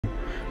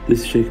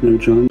This is Sheikh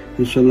Nurjan.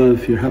 Inshallah,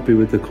 if you're happy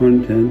with the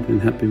content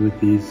and happy with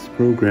these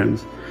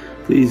programs,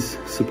 please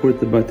support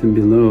the button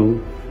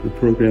below, the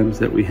programs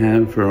that we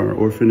have for our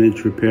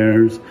orphanage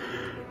repairs,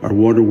 our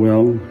water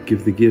well,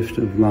 Give the Gift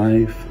of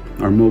Life,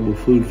 our mobile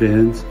food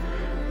vans.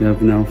 We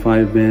have now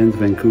 5 vans: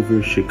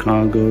 Vancouver,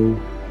 Chicago,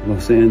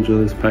 Los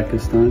Angeles,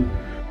 Pakistan.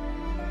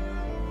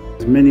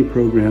 There's many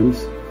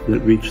programs that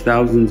reach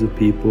thousands of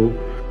people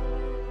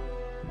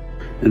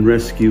and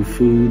rescue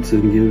foods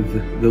and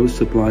give those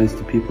supplies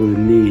to people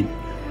in need.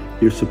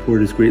 Your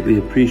support is greatly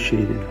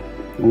appreciated.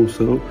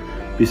 Also,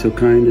 be so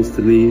kind as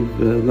to leave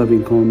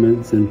loving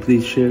comments, and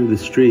please share the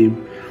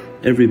stream.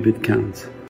 Every bit counts.